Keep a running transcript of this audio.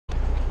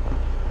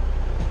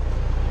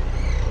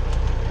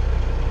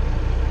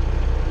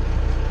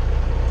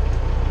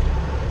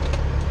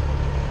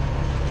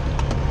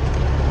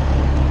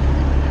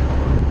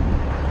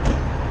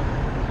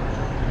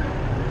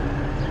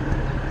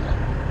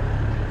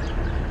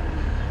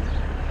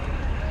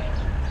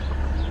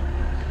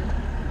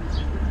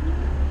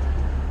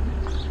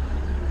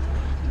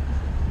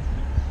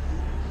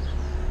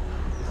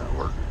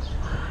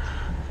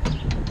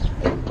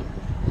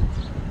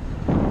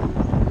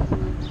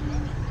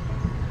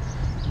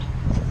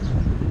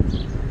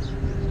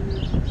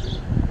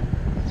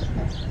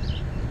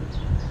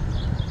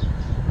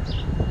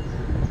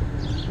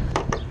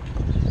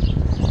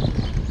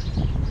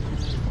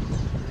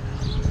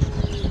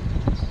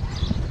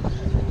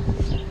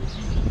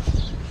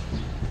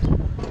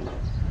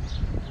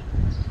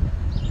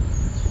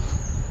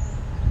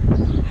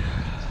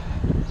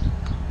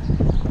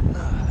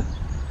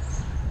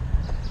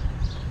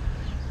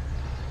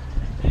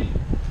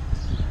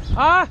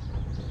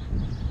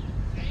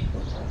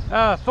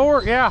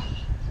4, yeah.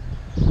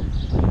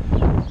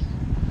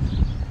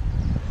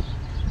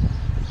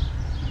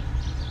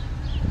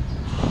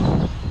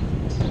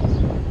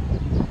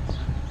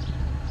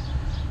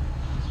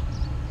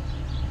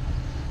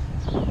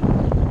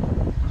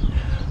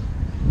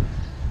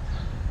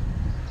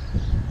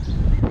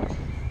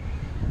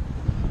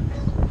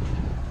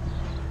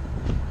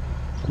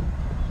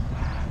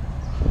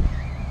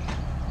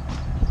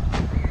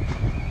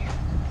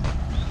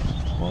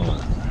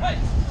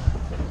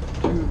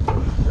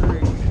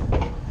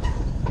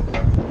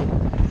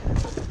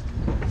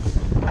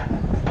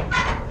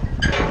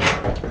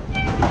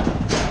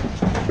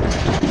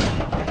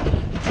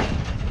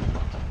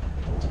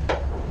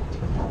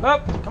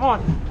 Up, come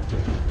on.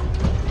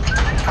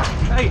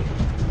 Hey,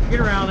 get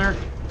around there.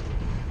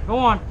 Go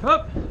on,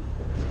 up,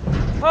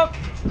 up,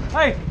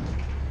 hey,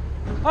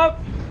 up.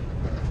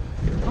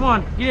 Come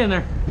on, get in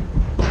there.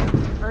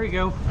 There you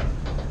go.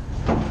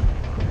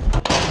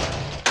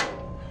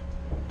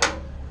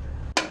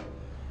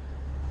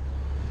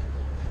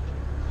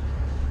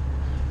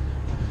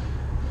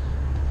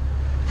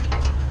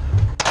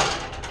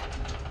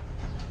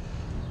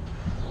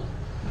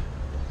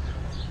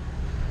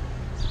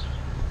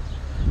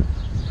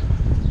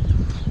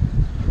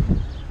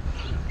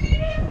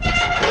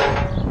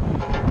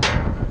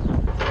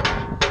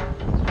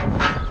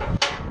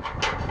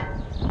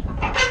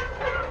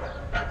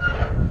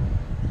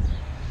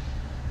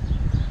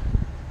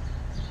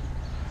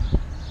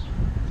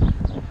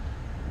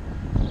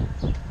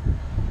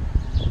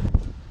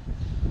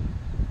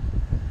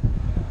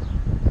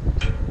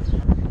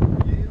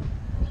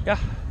 Yeah.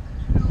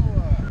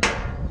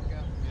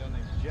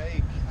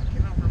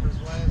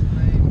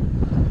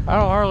 I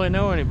don't hardly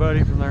know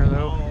anybody from there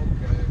though. Oh,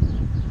 okay.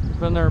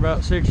 Been there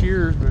about 6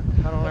 years, but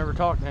I don't ever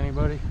talk to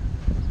anybody.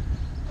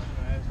 I was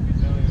gonna ask you,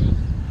 though, it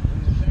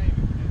was a shame if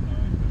you didn't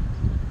know him,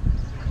 but,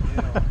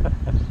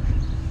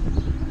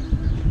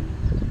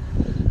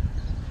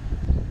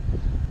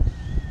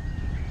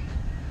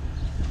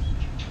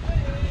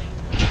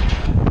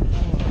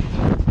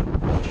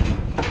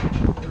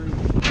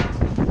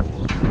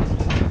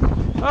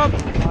 Up, 5,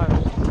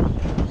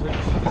 6,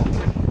 7,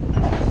 8,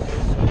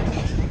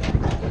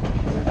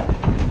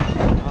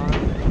 9,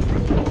 10,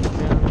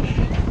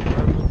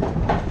 11,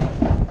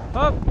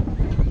 up,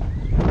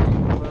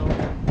 12,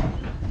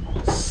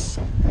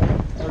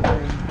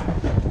 13,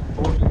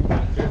 14,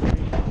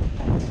 15,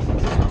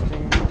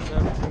 16,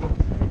 17,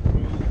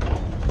 18,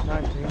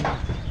 19,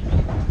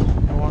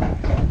 20,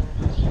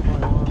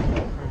 21,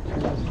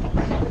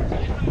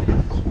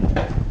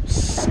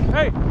 22.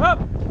 Hey, up,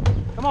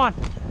 come on.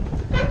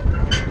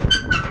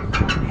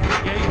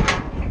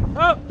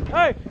 Up,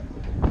 hey,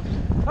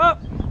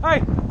 up, hey.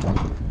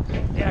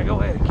 Yeah, go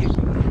ahead and kick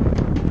me.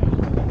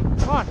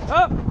 Come on,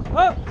 up,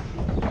 up,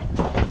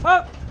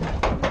 up,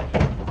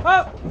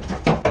 up.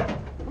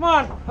 Come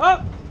on,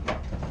 up.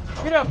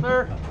 Get up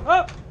there,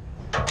 up.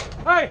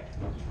 Hey.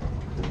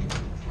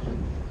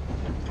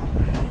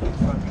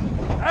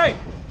 Hey.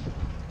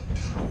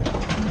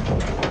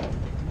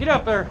 Get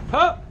up there,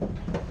 up.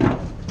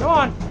 Come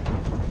on.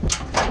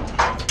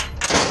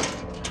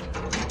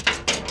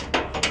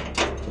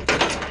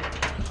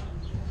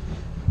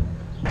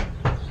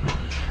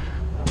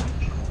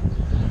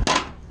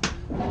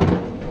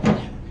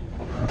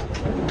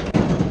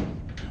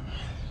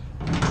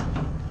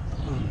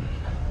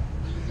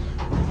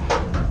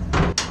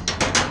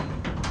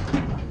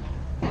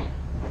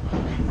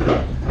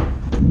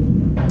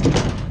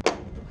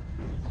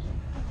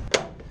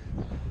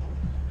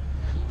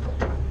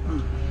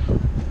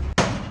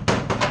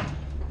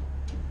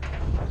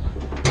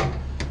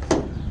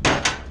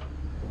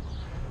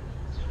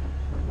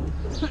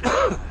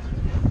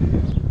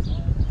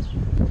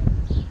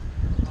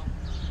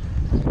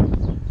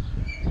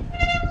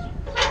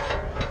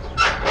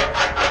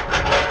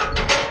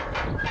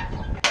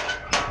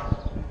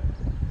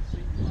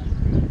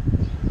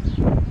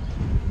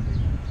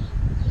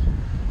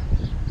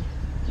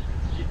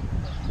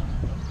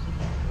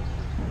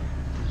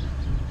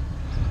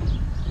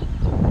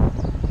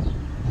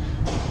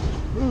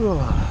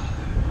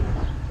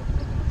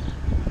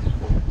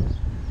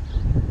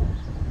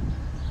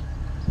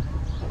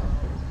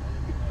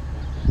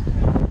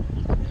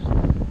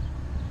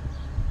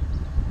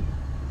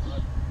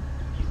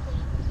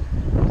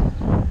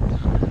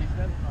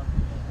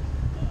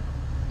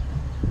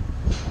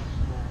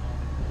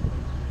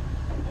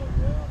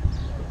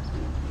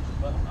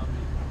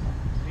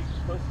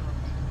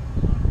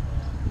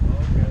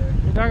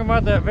 You talking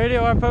about that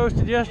video I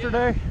posted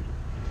yesterday?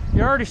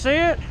 You already see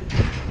it?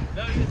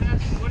 no, just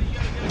ask, what do you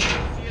gotta go to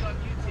see it on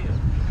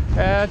YouTube?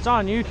 Yeah, it's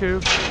on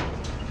YouTube.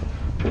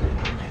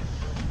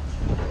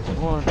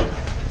 1, 2,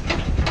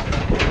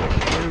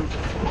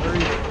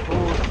 3,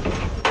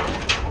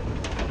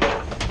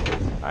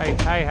 4. Hey,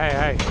 hey, hey,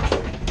 hey.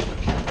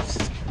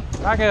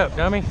 Back up,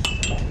 dummy.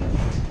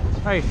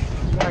 Hey,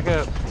 back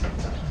up.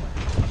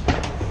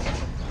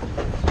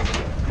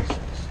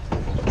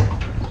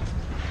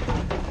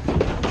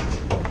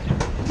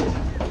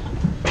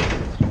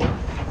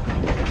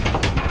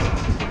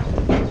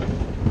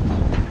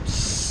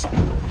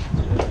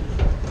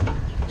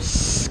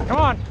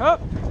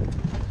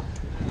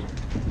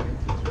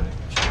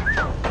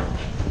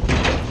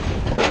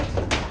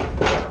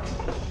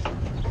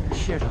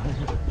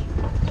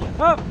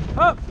 Up,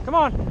 up, come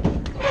on.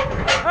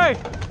 Hey.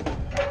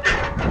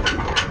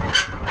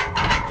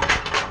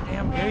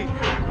 Damn gate.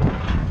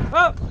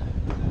 Up.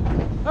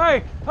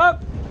 Hey,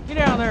 up. Get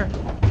down there.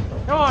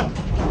 Come on.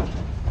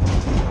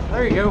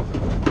 There you go.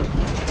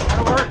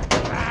 That'll work.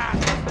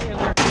 Ah, stay in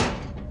there.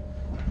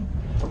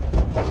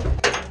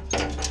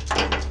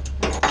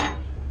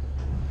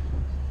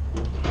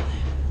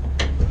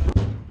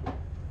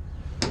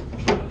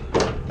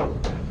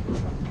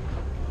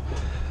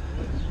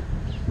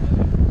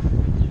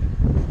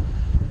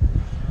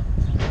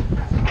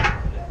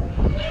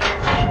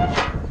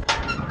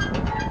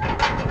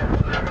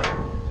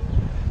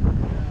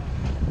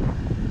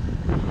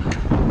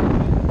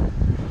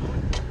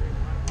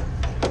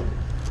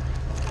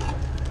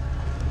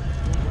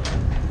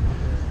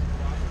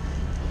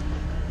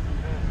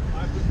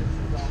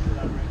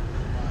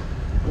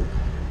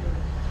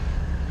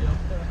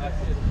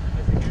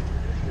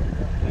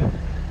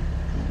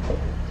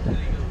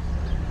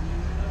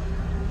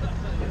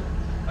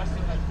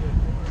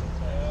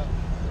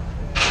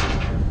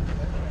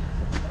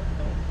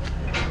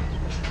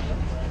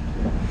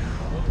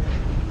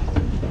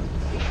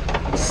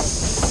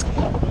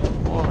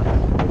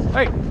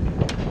 Hey!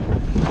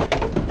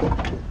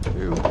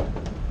 2,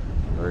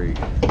 3, 4,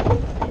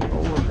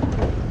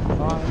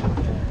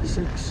 5,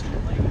 6.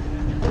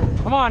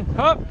 Come on,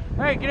 up!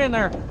 Hey, get in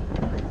there!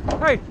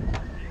 Hey!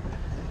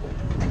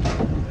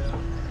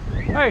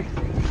 Hey!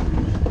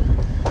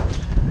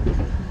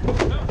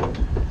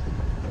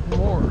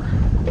 More.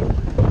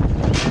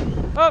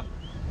 Up!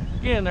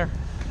 Get in there!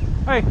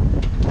 Hey!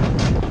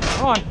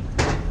 Come on!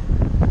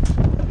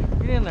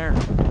 Get in there!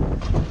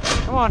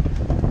 Come on!